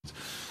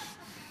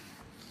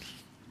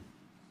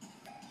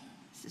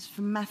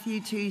from Matthew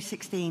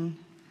 2:16.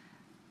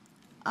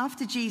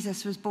 After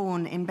Jesus was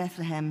born in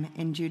Bethlehem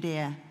in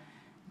Judea,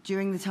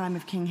 during the time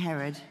of King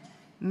Herod,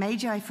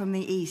 Magi from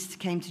the east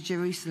came to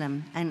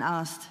Jerusalem and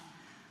asked,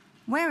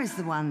 "Where is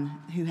the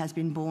one who has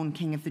been born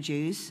King of the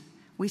Jews?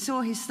 We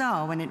saw his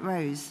star when it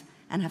rose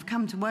and have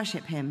come to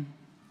worship him."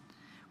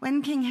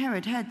 When King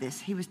Herod heard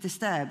this, he was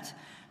disturbed,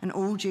 and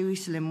all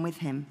Jerusalem with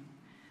him.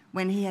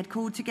 When he had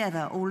called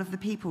together all of the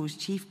people's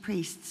chief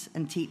priests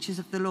and teachers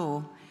of the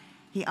law,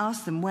 he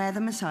asked them where the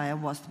Messiah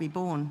was to be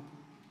born.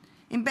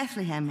 "In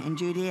Bethlehem in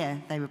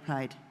Judea," they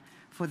replied,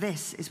 "for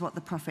this is what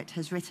the prophet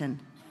has written.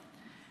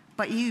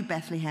 But you,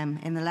 Bethlehem,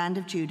 in the land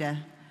of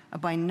Judah, are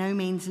by no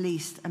means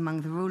least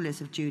among the rulers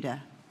of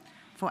Judah,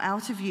 for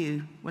out of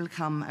you will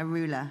come a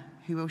ruler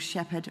who will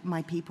shepherd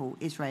my people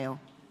Israel."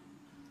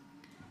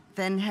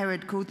 Then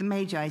Herod called the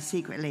Magi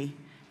secretly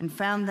and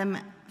found them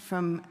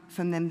from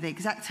them the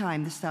exact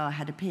time the star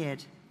had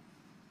appeared.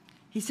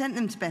 He sent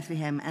them to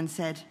Bethlehem and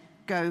said,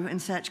 "Go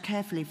and search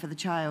carefully for the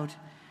child.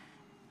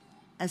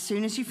 As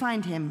soon as you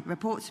find him,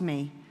 report to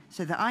me,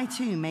 so that I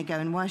too may go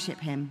and worship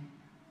him."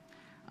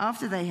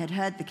 After they had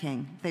heard the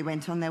king, they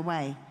went on their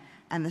way,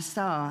 and the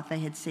star they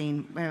had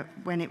seen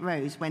when it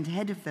rose went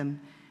ahead of them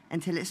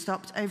until it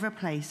stopped over a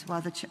place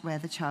where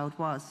the child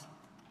was.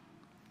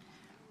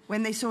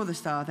 When they saw the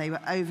star, they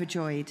were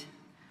overjoyed.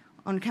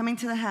 On coming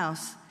to the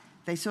house,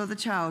 they saw the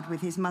child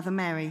with his mother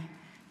Mary,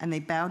 and they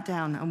bowed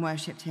down and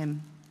worshipped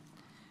him.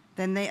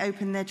 Then they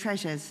opened their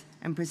treasures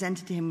and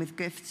presented him with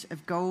gifts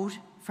of gold,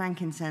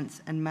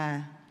 frankincense, and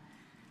myrrh.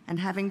 And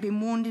having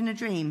been warned in a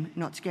dream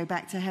not to go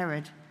back to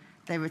Herod,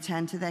 they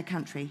returned to their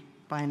country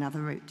by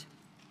another route.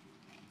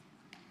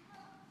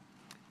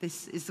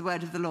 This is the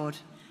word of the Lord.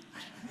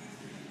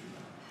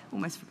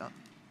 Almost forgot.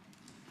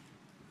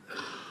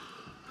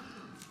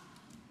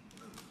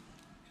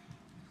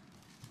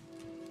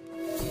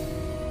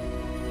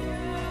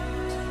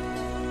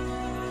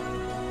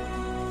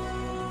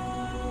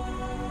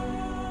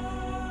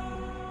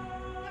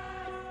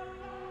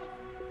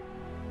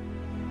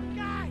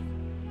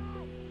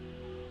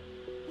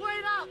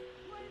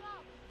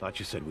 Thought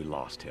you said we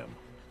lost him.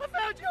 I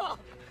found you all!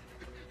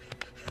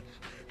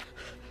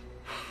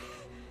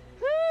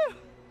 Woo!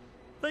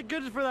 Thank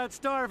goodness for that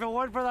star. If it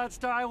weren't for that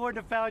star, I wouldn't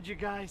have found you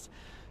guys.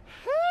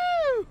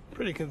 Woo!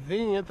 Pretty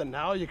convenient that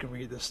now you can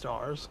read the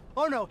stars.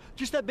 Oh no,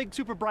 just that big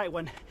super bright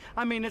one.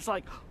 I mean, it's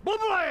like,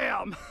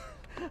 blam!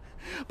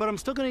 But I'm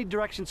still gonna need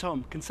directions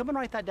home. Can someone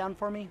write that down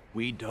for me?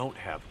 We don't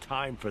have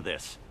time for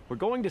this. We're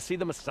going to see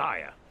the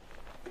Messiah.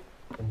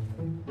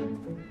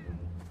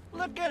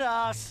 Look at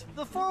us,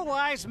 the four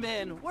wise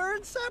men. We're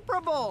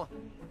inseparable.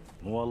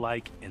 More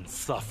like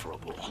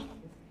insufferable.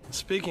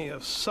 Speaking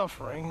of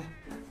suffering,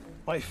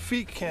 my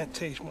feet can't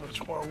take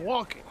much more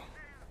walking.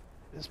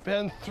 It's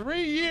been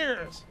 3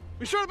 years.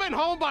 We should have been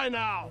home by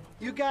now.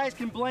 You guys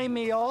can blame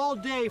me all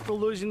day for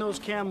losing those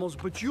camels,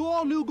 but you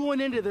all knew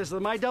going into this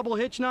that my double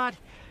hitch knot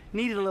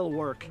needed a little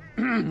work.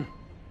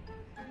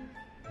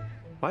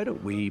 Why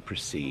don't we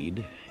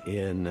proceed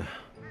in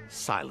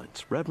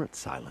silence, reverent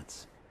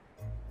silence,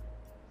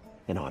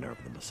 in honor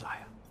of the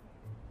Messiah?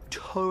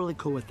 Totally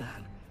cool with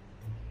that.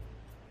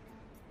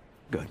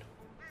 Good.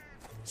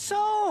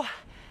 So,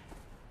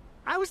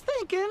 I was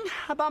thinking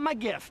about my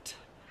gift.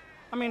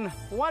 I mean,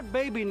 what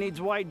baby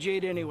needs white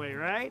jade anyway,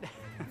 right?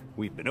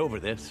 We've been over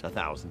this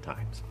 1,000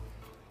 times.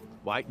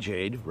 White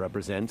jade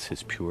represents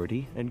his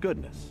purity and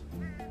goodness.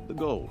 The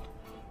gold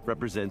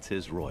represents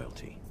his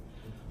royalty.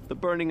 The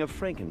burning of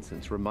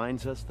frankincense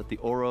reminds us that the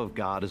aura of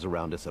God is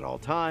around us at all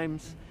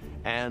times,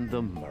 and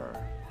the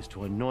myrrh is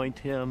to anoint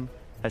him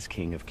as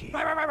King of Kings.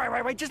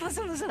 Right. Just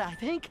listen. I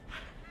think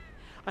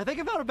I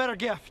found a better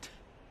gift.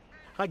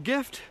 A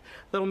gift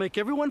that'll make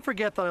everyone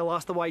forget that I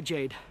lost the white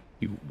jade.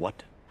 You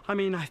what? I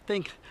mean, I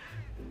think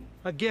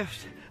a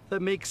gift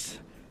that makes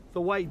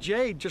the white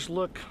jade just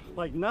look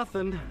like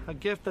nothing. A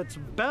gift that's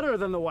better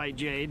than the white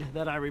jade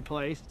that I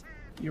replaced.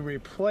 You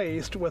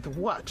replaced with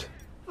what?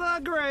 The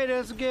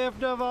greatest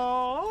gift of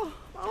all.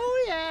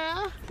 Oh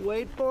yeah.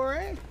 Wait for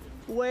it.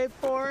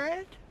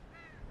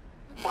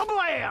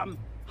 Blam!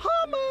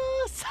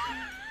 Hummus!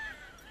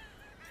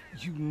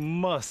 You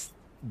must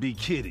be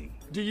kidding.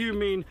 Do you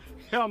mean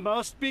I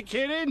must be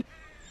kidding?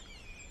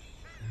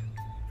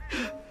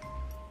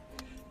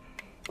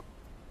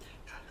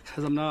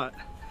 Because I'm not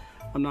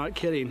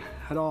kidding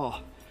at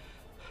all.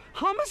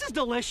 Hummus is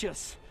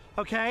delicious,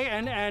 okay?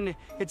 And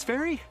it's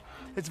very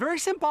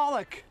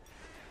symbolic.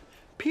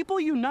 People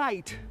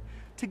unite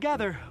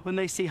together when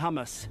they see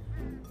hummus.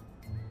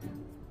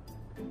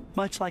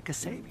 Much like a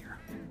savior.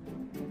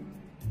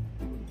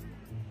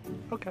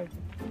 Okay.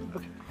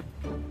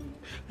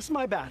 This is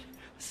my bad.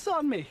 This is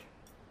on me.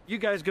 You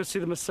guys go see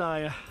the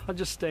Messiah. I'll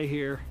just stay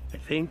here. I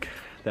think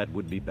that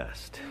would be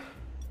best.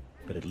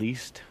 But at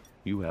least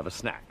you have a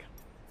snack.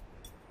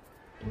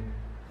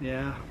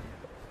 Yeah.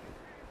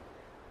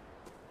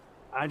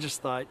 I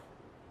just thought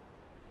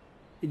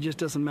it just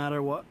doesn't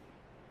matter what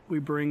we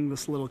bring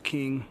this little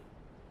king.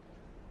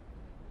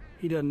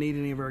 He doesn't need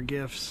any of our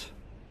gifts.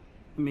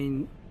 I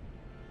mean,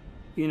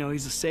 you know,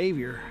 he's a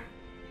savior.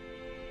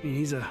 I mean,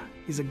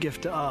 he's a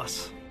gift to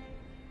us.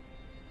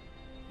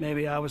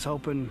 Maybe I was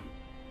hoping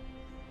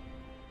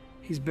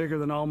he's bigger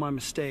than all my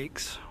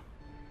mistakes.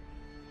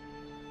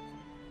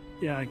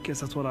 Yeah, I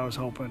guess that's what I was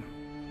hoping.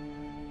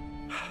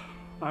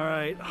 All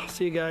right, I'll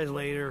see you guys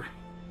later.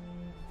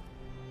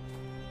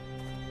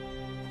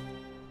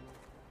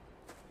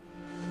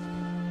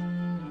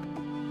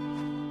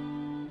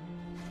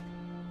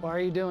 Why are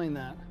you doing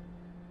that?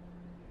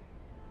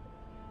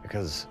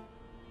 Because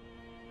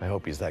I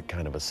hope he's that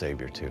kind of a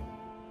savior, too.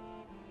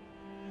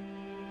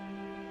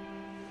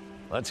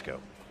 Let's go.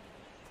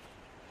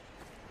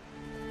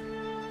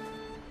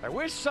 I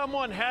wish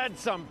someone had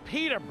some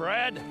pita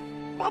bread.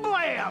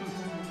 Ba-blam!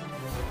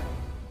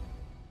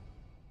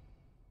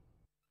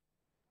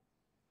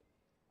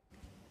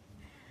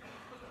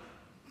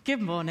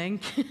 Good morning.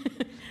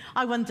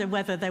 I wonder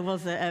whether there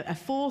was a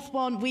fourth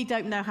one. We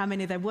don't know how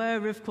many there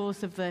were, of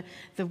course, of the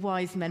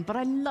wise men. But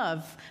I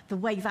love the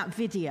way that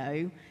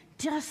video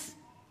just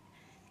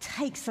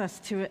takes us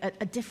to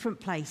a different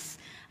place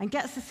and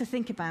gets us to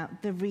think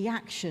about the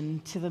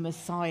reaction to the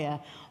Messiah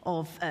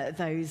of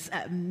those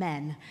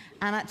men.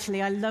 And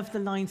actually, I love the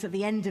lines at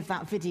the end of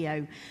that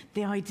video,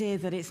 the idea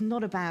that it's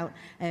not about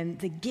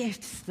the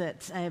gifts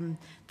that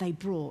they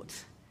brought,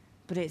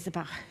 but it's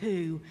about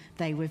who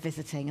they were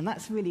visiting. And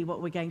that's really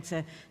what we're going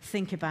to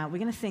think about. We're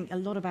going to think a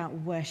lot about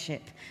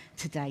worship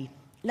today.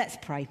 Let's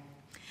pray.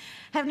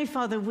 Heavenly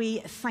Father, we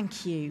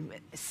thank you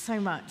so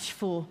much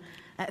for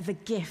the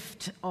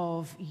gift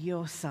of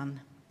your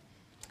Son.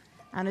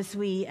 And as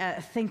we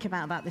think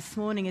about that this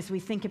morning, as we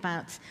think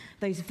about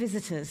those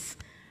visitors,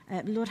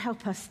 Lord,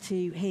 help us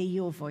to hear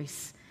your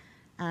voice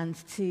and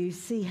to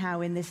see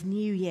how in this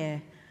new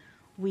year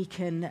we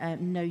can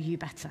know you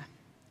better.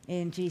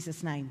 In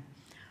Jesus' name.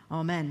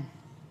 Amen.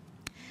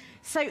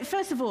 So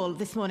first of all,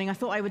 this morning, I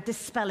thought I would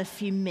dispel a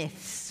few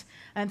myths.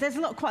 There's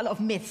quite a lot of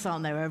myths,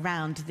 aren't there,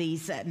 around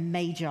these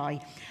magi.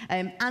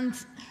 And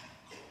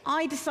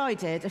I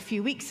decided a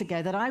few weeks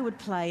ago that I would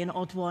play an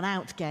odd one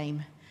out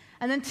game.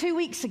 And then 2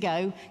 weeks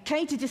ago,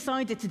 Katie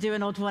decided to do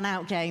an odd one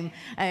out game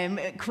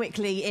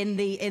quickly in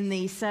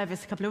the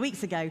service a couple of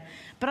weeks ago.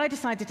 But I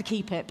decided to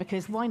keep it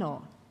because why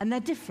not? And they're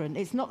different.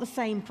 It's not the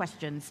same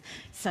questions,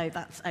 so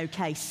that's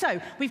okay. So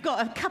we've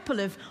got a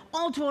couple of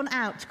odd one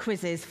out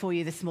quizzes for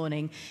you this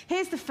morning.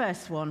 Here's the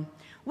first one.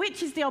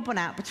 Which is the odd one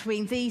out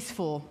between these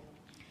four?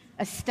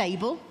 A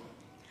stable,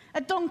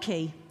 a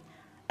donkey,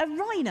 a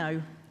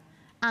rhino,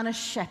 and a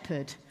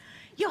shepherd.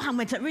 Your hand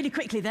went up really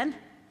quickly then.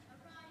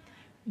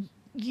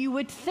 You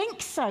would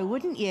think so,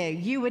 wouldn't you?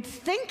 You would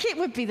think it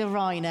would be the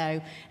rhino.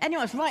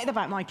 Anyone else? Right at the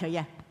back, Micah,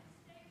 yeah.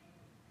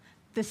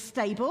 The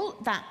stable,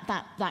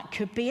 that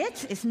could be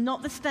it. It's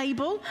not the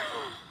stable.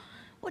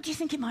 What do you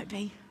think it might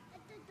be?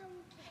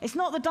 It's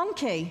not the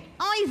donkey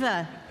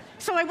either.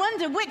 So I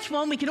wonder which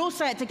one, we could all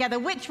say it together,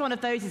 which one of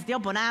those is the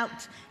odd one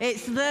out?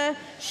 It's the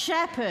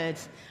shepherd.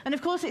 And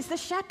of course it's the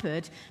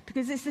shepherd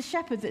because it's the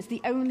shepherd that's the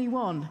only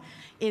one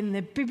in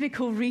the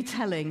biblical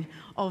retelling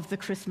of the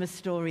Christmas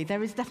story.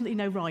 There is definitely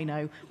no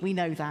rhino, we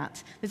know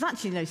that. There's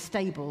actually no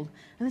stable,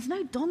 and there's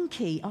no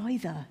donkey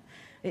either.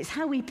 It's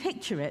how we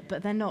picture it,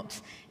 but they're not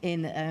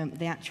in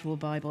the actual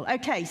Bible.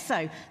 Okay,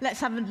 so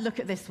let's have a look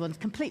at this one.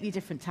 Completely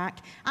different tack.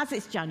 As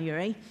it's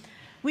January,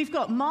 we've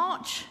got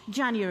March,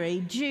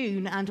 January,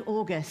 June, and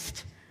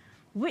August.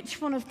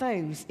 Which one of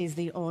those is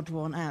the odd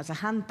one out? A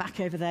hand back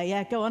over there.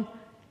 Yeah, go on.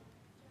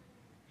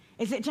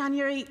 Is it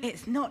January?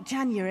 It's not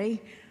January.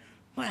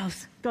 What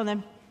else? Go on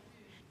then.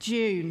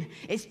 June.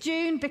 It's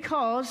June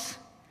because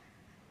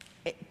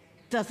it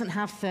doesn't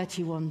have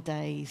 31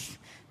 days.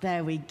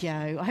 There we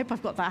go. I hope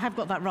I've got that. I have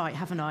got that right,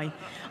 haven't I?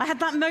 I had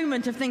that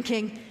moment of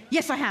thinking,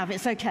 yes, I have.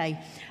 It's okay.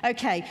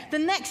 Okay, the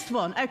next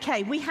one.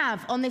 Okay, we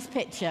have on this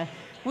picture,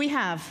 we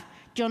have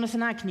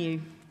Jonathan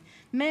Agnew,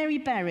 Mary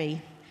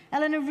Berry,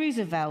 Eleanor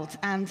Roosevelt,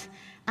 and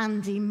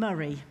Andy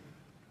Murray.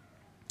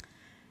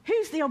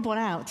 Who's the odd one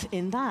out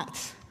in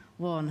that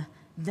one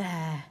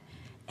there?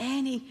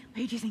 Who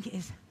do you think it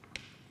is?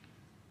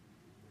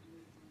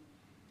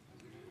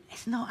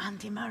 It's not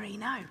Andy Murray,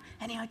 no.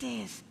 Any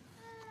ideas?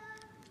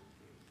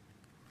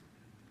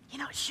 You're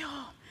not sure?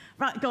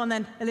 Right, go on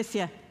then,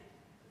 Alicia.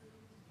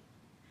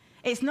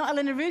 It's not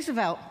Eleanor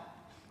Roosevelt.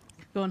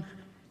 Go on.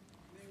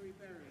 Mary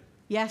Berry.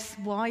 Yes,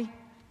 why?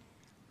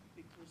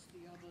 Because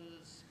the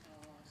others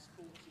are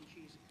sports and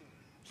she's a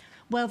cook.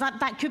 Well,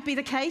 that could be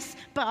the case,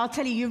 but I'll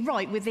tell you, you're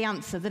right with the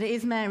answer, that it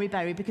is Mary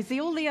Berry, because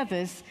all the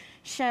others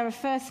share a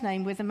first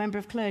name with a member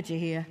of clergy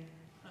here.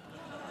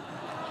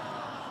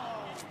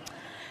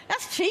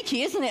 That's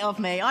cheeky, isn't it, of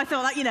me? I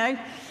thought that,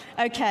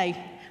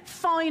 Okay,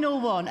 final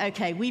one.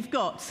 Okay, we've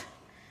got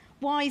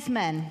wise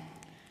men.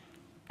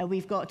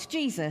 We've got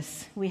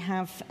Jesus. We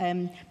have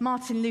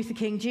Martin Luther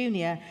King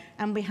Jr.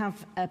 And we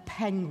have a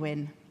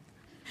penguin.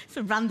 It's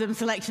a random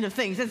selection of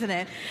things, isn't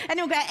it?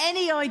 Anyone got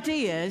any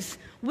ideas?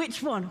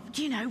 Which one?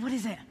 Do you know? What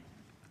is it?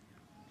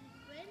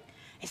 Penguin?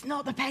 It's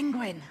not the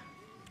penguin.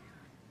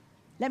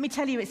 Let me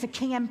tell you, it's a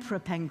king emperor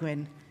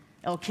penguin.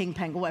 Or king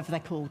penguin, whatever they're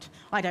called.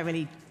 I don't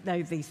really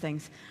know these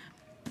things.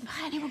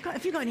 Anyone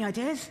have you got any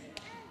ideas?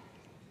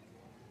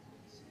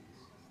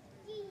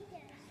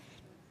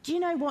 Do you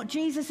know what?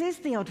 Jesus is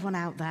the odd one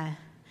out there.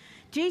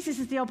 Jesus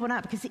is the odd one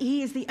out because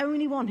he is the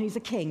only one who's a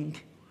king.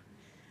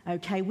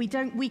 Okay,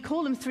 we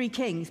call them three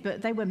kings,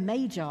 but they were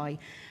magi.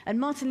 And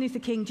Martin Luther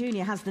King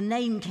Jr. has the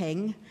name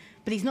king,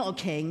 but he's not a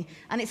king.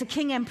 And it's a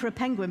king emperor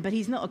penguin, but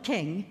he's not a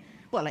king.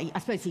 Well, I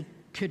suppose he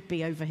could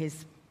be over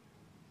his...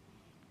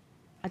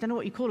 I don't know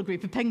what you call a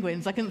group of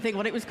penguins. I couldn't think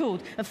what it was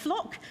called. A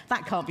flock?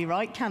 That can't be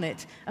right, can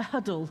it? A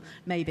huddle,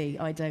 maybe.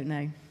 I don't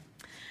know.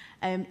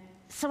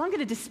 So I'm going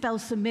to dispel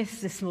some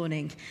myths this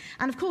morning.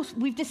 And of course,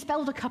 we've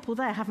dispelled a couple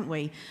there, haven't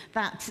we?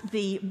 That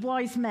the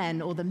wise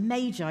men or the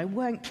magi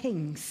weren't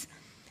kings.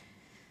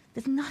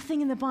 There's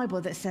nothing in the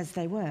Bible that says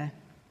they were.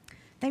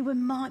 They were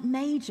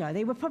magi.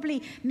 They were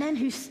probably men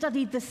who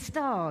studied the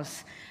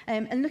stars.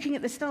 And looking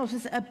at the stars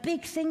was a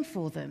big thing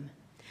for them.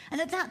 And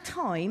at that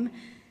time,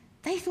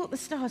 they thought the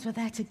stars were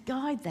there to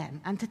guide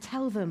them and to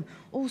tell them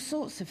all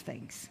sorts of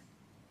things.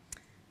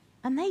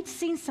 And they'd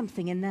seen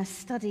something in their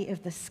study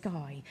of the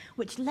sky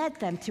which led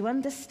them to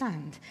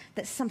understand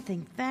that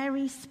something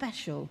very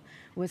special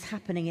was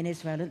happening in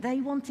Israel. And they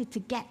wanted to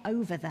get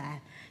over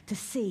there to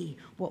see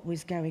what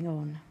was going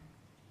on.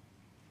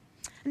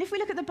 And if we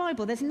look at the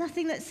Bible, there's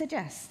nothing that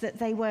suggests that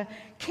they were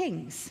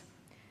kings.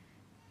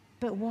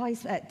 But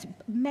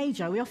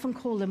magi, we often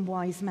call them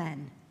wise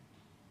men.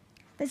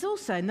 There's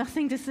also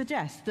nothing to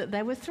suggest that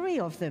there were three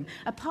of them,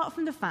 apart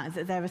from the fact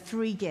that there are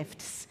three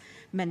gifts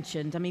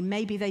mentioned. I mean,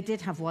 maybe they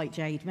did have white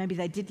jade, maybe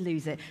they did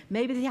lose it,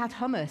 maybe they had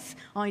hummus,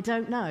 I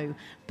don't know.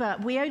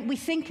 But we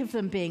think of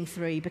them being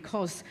three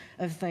because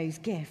of those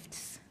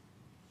gifts.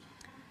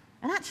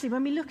 And actually,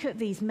 when we look at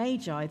these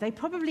magi, they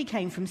probably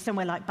came from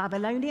somewhere like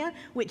Babylonia,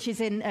 which is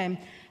in,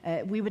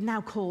 we would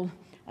now call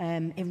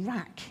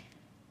Iraq.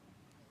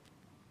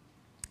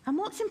 And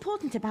what's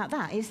important about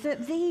that is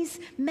that these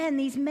men,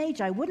 these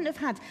magi, wouldn't have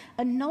had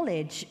a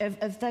knowledge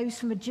of those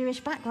from a Jewish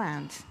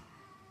background.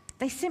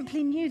 They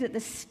simply knew that the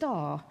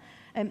star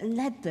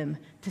led them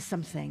to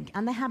something.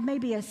 And they had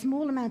maybe a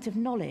small amount of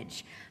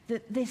knowledge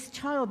that this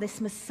child,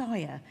 this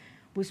Messiah,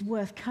 was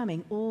worth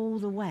coming all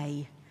the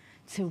way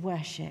to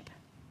worship.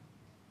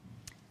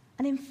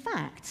 And in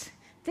fact,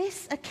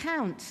 this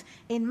account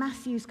in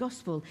Matthew's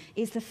Gospel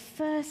is the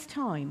first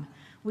time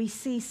we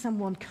see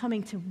someone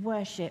coming to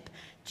worship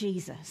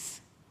Jesus.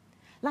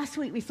 Last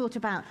week we thought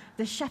about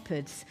the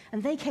shepherds,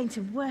 and they came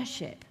to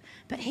worship.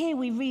 But here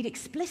we read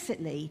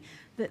explicitly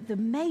that the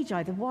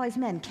magi, the wise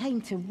men,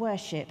 came to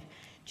worship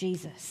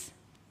Jesus.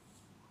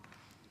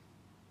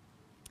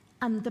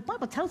 And the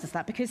Bible tells us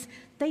that because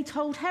they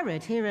told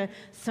Herod. Here are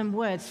some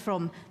words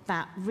from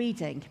that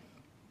reading.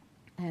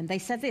 And they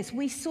said this: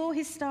 "We saw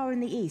his star in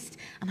the east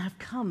and have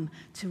come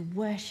to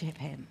worship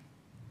him."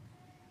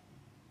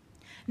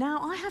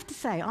 Now, I have to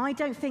say, I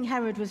don't think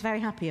Herod was very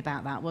happy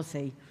about that, was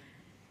he?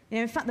 You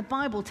know, in fact, the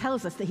Bible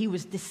tells us that he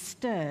was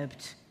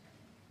disturbed.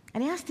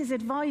 And he asked his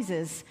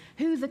advisors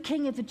who the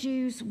king of the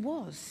Jews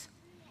was.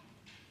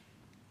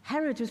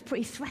 Herod was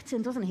pretty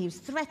threatened, wasn't he? He was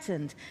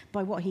threatened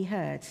by what he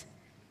heard.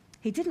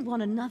 He didn't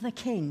want another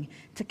king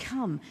to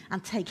come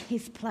and take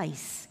his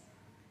place.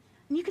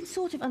 And you can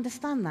sort of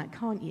understand that,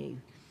 can't you?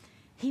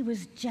 He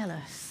was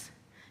jealous.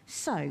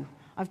 So,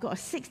 I've got a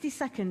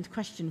 60-second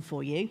question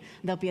for you.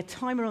 There'll be a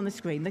timer on the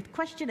screen. The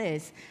question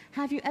is,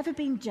 have you ever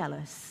been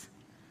jealous?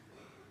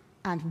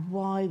 And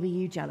why were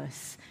you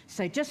jealous?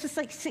 So just for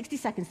 60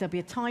 seconds, there'll be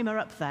a timer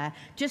up there.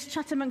 Just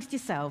chat amongst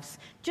yourselves,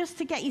 just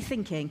to get you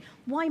thinking,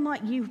 why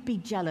might you be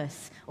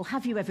jealous? Or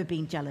have you ever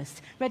been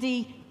jealous?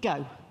 Ready,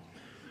 go.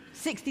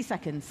 60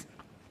 seconds.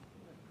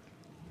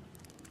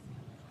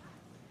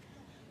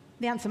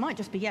 The answer might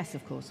just be yes,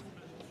 of course.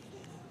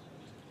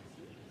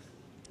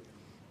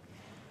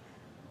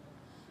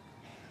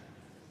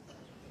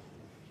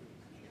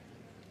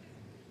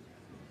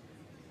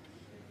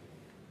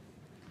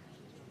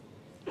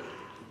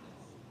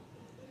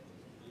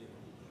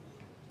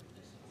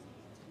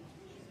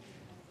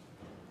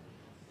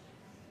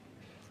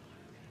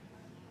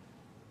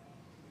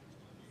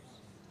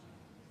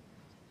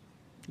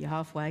 You're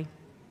halfway.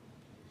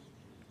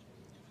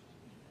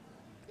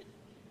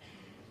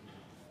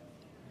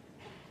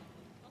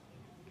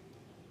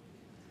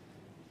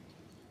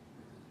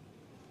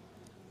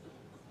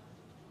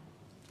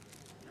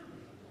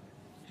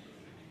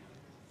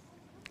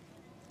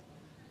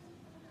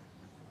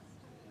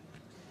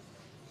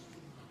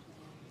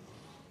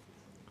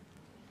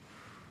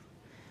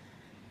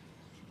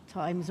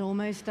 Time's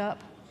almost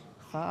up.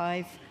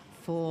 5,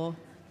 4,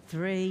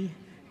 3,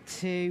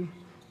 2,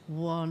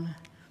 1.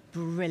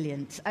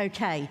 Brilliant.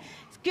 Okay.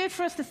 It's good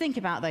for us to think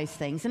about those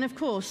things. And of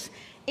course,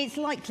 it's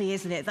likely,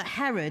 isn't it, that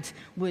Herod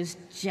was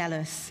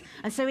jealous.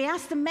 And so he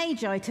asked the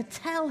Magi to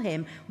tell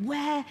him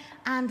where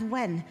and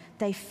when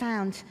they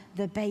found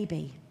the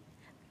baby.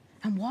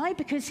 And why?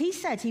 Because he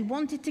said he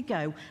wanted to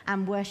go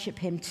and worship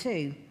him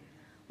too.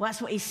 Well, that's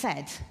what he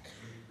said.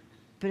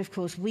 But of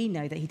course, we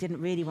know that he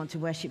didn't really want to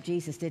worship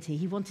Jesus, did he?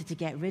 He wanted to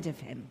get rid of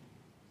him.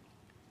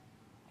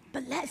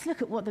 But let's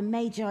look at what the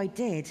Magi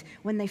did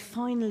when they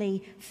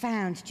finally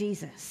found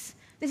Jesus.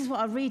 This is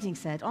what our reading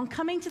said. On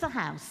coming to the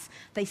house,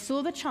 they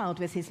saw the child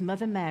with his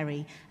mother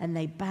Mary, and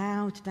they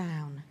bowed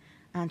down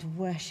and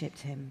worshipped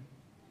him.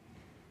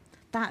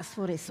 That's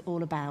what it's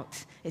all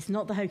about. It's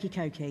not the hokey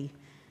cokey.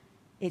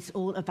 It's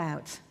all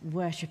about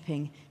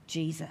worshipping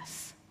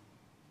Jesus.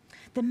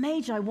 The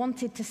Magi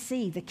wanted to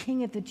see the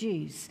King of the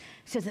Jews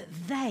so that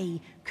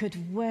they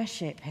could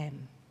worship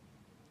him.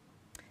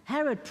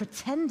 Herod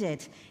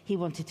pretended he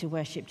wanted to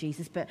worship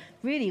Jesus, but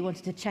really he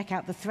wanted to check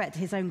out the threat to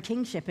his own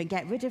kingship and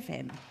get rid of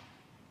him.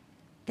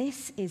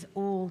 This is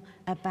all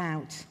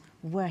about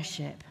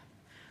worship,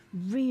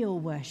 real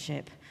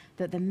worship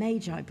that the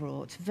Magi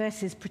brought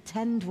versus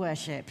pretend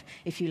worship,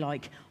 if you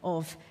like,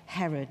 of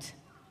Herod.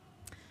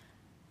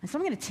 And so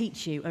I'm going to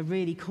teach you a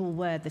really cool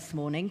word this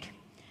morning,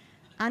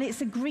 and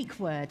it's a Greek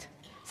word.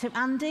 So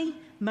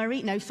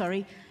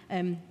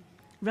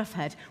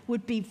Roughhead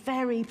would be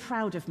very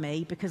proud of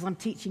me because I'm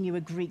teaching you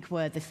a Greek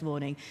word this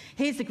morning.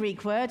 Here's the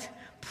Greek word,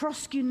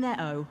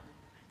 proskuneo.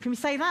 Can we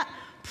say that?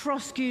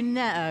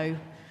 Proskuneo.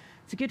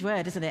 It's a good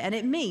word, isn't it? And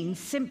it means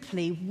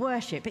simply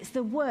worship. It's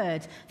the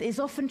word that is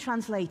often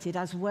translated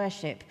as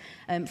worship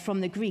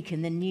from the Greek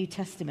in the New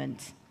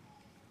Testament.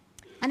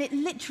 And it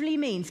literally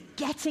means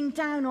getting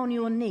down on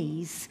your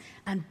knees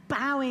and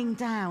bowing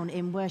down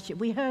in worship.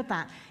 We heard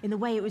that in the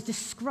way it was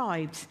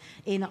described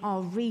in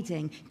our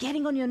reading.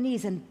 Getting on your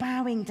knees and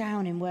bowing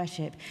down in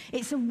worship.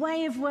 It's a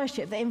way of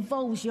worship that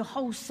involves your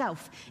whole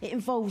self. It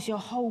involves your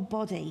whole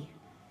body.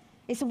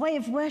 It's a way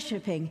of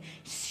worshipping,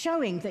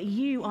 showing that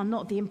you are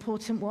not the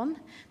important one,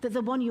 that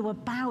the one you are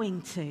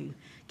bowing to,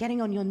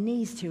 getting on your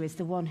knees to, is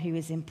the one who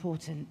is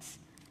important,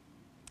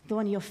 the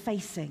one you're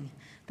facing,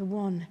 the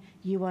one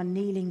you are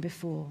kneeling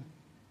before.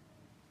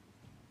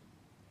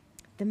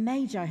 The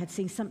Magi had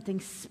seen something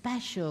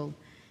special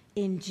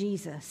in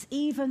Jesus,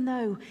 even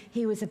though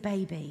he was a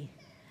baby.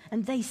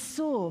 And they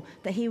saw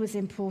that he was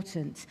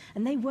important,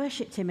 and they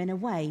worshipped him in a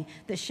way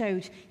that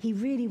showed he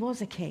really was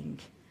a king,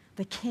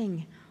 the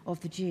King of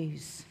the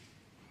Jews.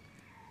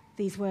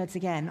 These words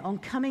again. On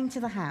coming to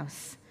the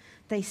house,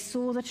 they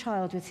saw the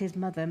child with his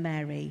mother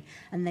Mary,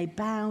 and they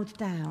bowed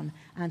down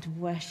and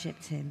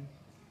worshipped him.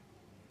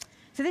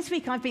 So this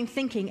week I've been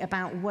thinking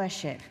about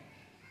worship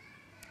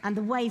and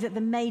the way that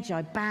the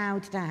Magi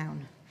bowed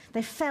down.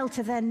 They fell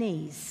to their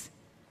knees.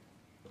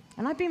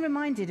 And I've been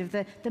reminded of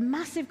the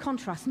massive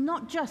contrast,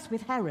 not just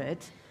with Herod,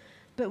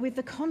 but with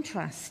the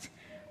contrast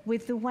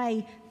with the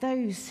way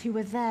those who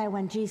were there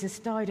when Jesus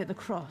died at the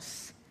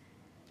cross,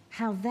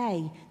 how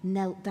they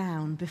knelt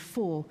down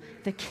before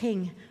the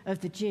King of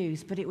the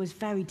Jews. But it was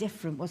very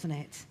different, wasn't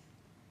it?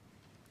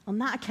 On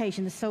that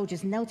occasion, the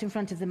soldiers knelt in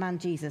front of the man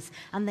Jesus,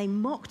 and they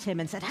mocked him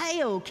and said,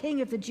 "Hail,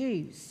 King of the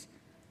Jews!"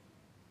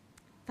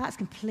 That's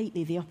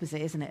completely the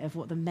opposite, isn't it, of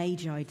what the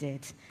Magi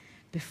did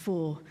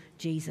before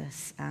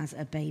Jesus as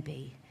a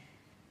baby.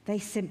 They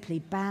simply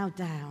bowed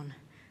down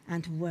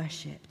and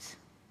worshipped.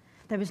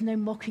 There was no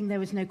mocking, there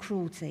was no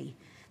cruelty.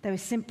 There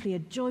was simply a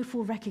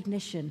joyful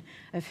recognition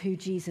of who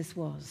Jesus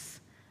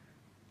was.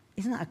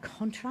 Isn't that a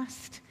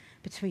contrast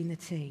between the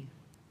two?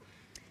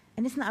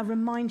 And isn't that a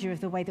reminder of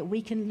the way that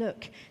we can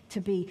look to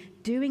be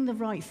doing the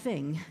right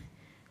thing,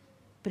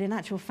 but in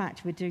actual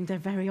fact, we're doing the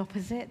very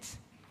opposite?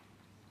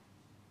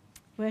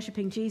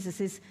 Worshipping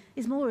Jesus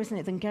is more, isn't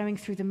it, than going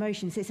through the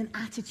motions. It's an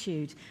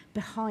attitude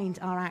behind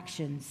our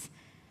actions.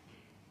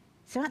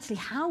 So actually,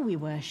 how we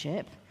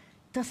worship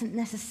doesn't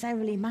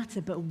necessarily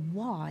matter, but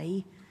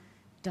why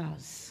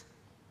does.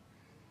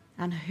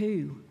 And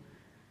who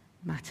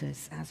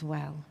matters as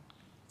well.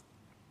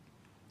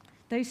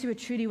 Those who are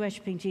truly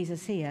worshipping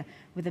Jesus here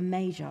were the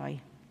Magi.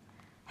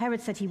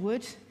 Herod said he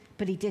would,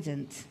 but he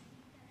didn't.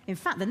 In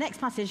fact, the next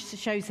passage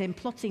shows him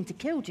plotting to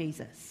kill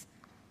Jesus.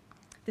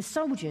 The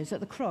soldiers at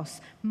the cross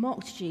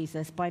mocked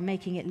Jesus by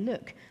making it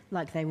look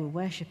like they were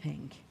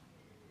worshipping,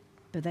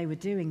 but they were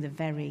doing the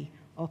very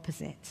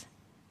opposite.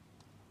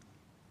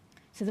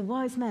 So the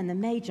wise men, the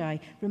Magi,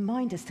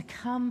 remind us to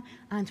come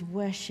and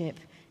worship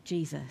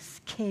Jesus,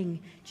 King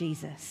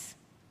Jesus.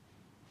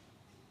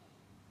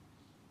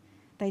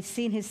 They'd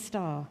seen his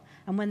star,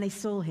 and when they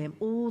saw him,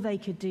 all they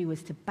could do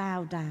was to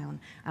bow down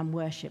and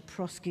worship,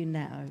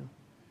 proskuneo.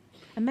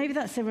 And maybe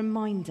that's a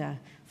reminder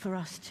for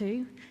us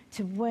too,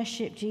 to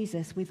worship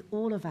Jesus with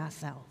all of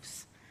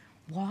ourselves.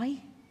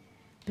 Why?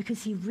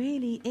 Because he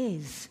really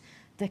is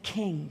the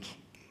King.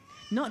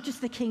 Not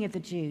just the King of the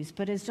Jews,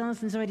 but as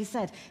Jonathan's already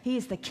said, he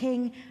is the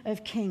King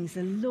of Kings,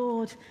 the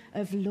Lord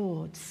of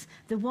Lords,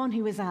 the one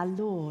who is our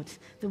Lord,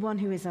 the one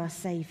who is our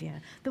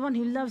Savior, the one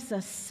who loves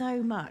us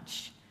so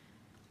much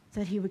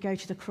that he would go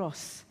to the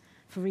cross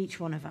for each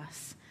one of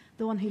us,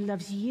 the one who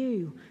loves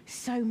you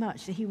so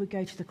much that he would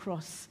go to the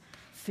cross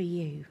for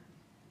you.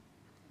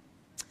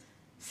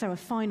 So a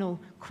final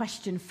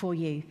question for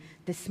you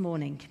this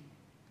morning,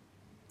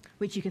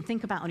 which you can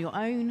think about on your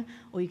own,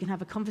 or you can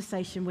have a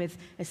conversation with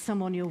as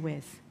someone you're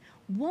with.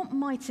 What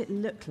might it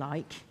look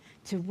like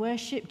to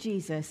worship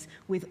Jesus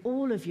with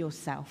all of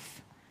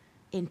yourself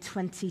in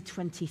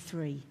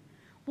 2023?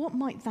 What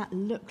might that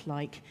look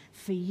like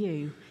for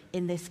you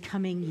in this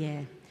coming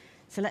year?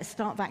 So let's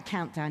start that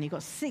countdown. You've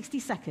got 60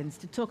 seconds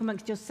to talk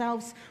amongst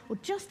yourselves or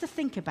just to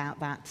think about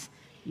that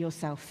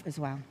yourself as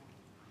well.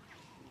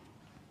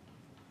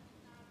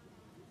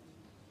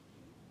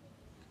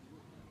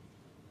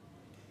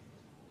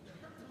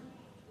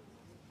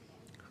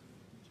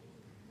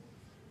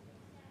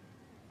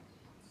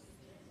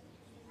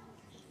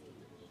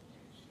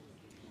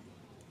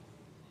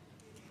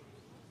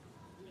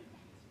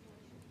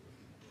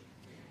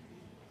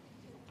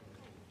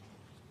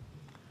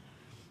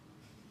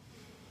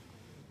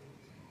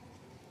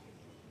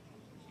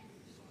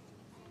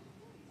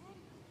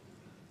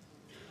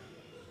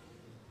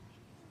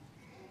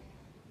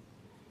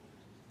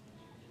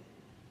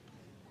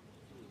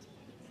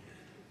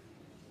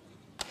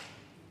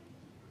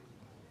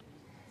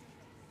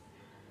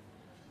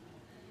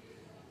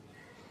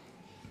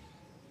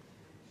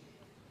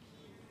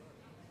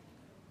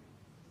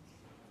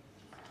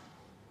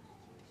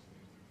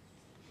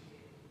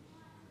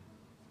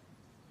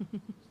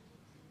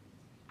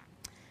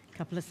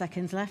 Couple of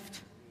seconds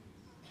left.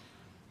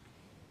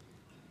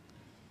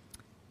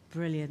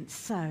 Brilliant.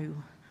 So,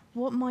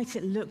 what might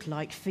it look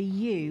like for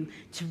you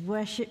to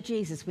worship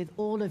Jesus with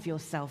all of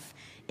yourself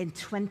in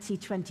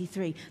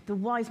 2023? The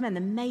wise men, the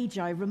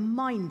Magi,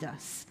 remind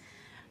us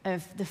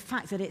of the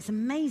fact that it's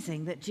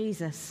amazing that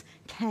Jesus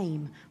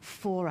came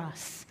for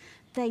us.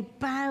 They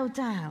bow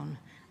down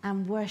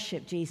and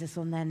worship Jesus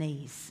on their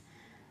knees.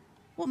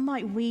 What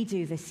might we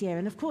do this year?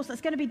 And of course,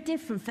 that's going to be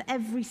different for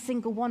every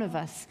single one of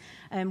us,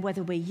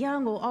 whether we're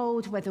young or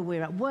old, whether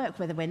we're at work,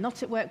 whether we're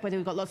not at work, whether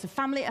we've got lots of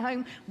family at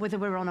home, whether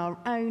we're on our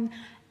own.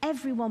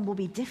 Everyone will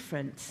be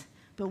different.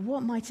 But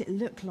what might it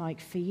look like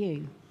for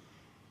you?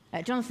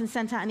 Jonathan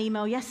sent out an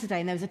email yesterday,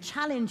 and there was a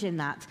challenge in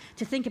that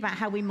to think about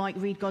how we might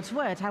read God's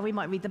Word, how we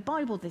might read the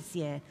Bible this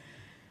year.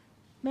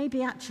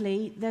 Maybe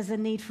actually there's a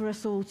need for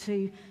us all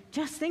to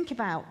just think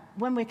about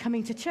when we're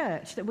coming to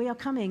church, that we are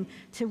coming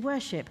to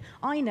worship.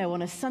 I know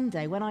on a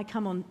Sunday when I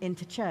come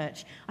into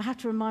church, I have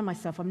to remind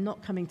myself I'm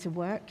not coming to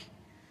work.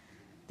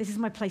 This is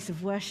my place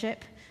of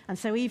worship. And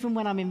so even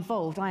when I'm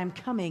involved, I am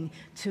coming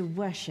to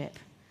worship.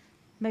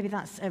 Maybe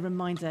that's a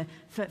reminder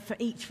for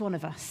each one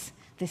of us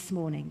this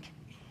morning.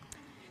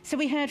 So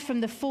we heard from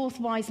the fourth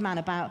wise man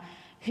about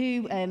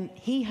who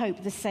he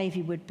hoped the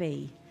Saviour would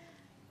be,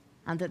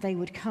 and that they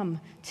would come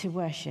to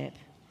worship.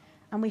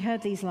 And we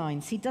heard these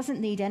lines: he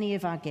doesn't need any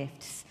of our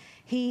gifts.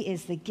 He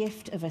is the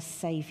gift of a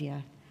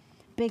Saviour,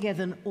 bigger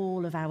than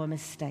all of our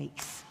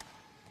mistakes.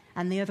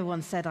 And the other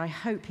one said, I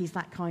hope he's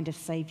that kind of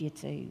Saviour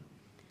too.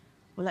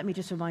 Well, let me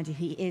just remind you,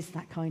 he is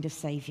that kind of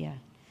Saviour,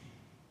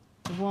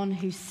 the one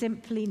who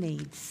simply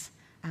needs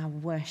our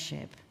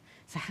worship.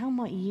 So how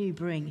might you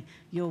bring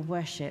your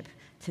worship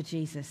to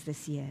Jesus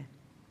this year?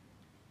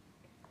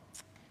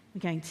 We're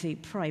going to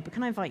pray, but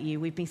can I invite you,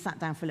 we've been sat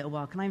down for a little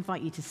while, can I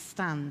invite you to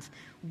stand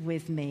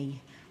with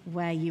me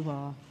where you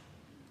are?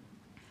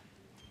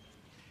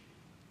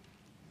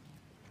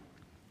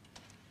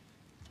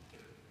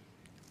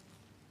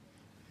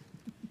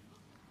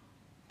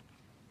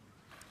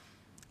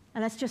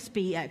 And let's just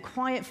be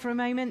quiet for a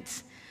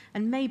moment,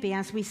 and maybe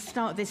as we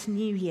start this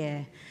new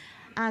year,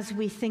 as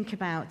we think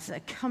about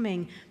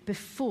coming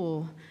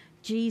before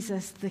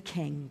Jesus the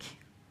King,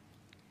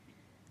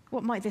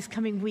 what might this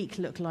coming week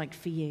look like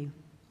for you?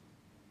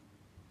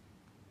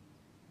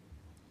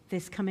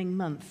 This coming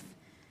month,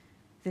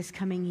 this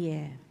coming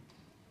year?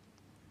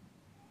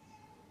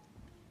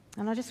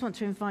 And I just want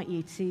to invite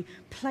you to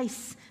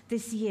place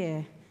this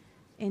year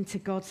into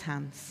God's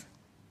hands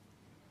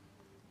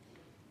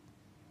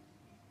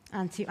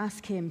and to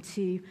ask him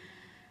to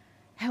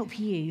help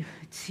you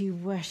to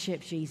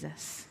worship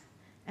Jesus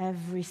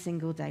every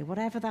single day,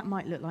 whatever that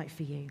might look like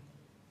for you.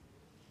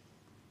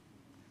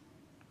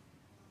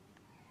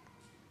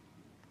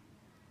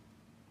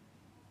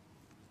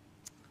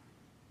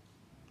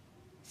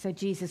 So,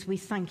 Jesus, we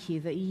thank you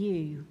that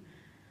you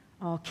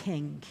are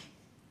King,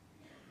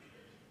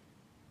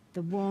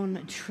 the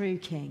one true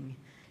King,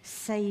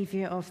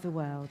 Saviour of the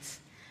world.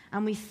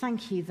 And we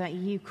thank you that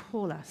you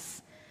call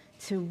us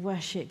to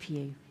worship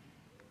you.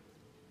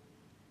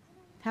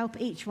 Help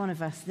each one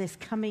of us this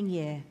coming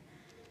year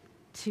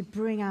to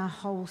bring our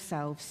whole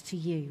selves to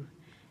you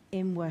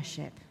in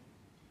worship.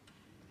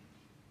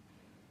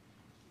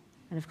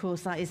 And of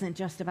course, that isn't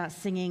just about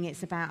singing,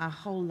 it's about our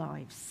whole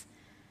lives.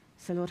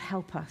 So, Lord,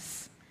 help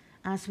us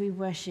as we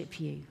worship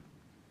you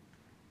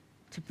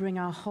to bring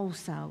our whole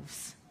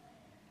selves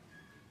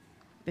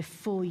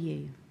before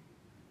you.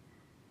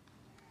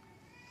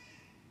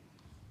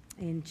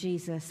 In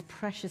Jesus'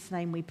 precious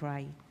name we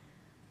pray.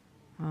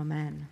 Amen.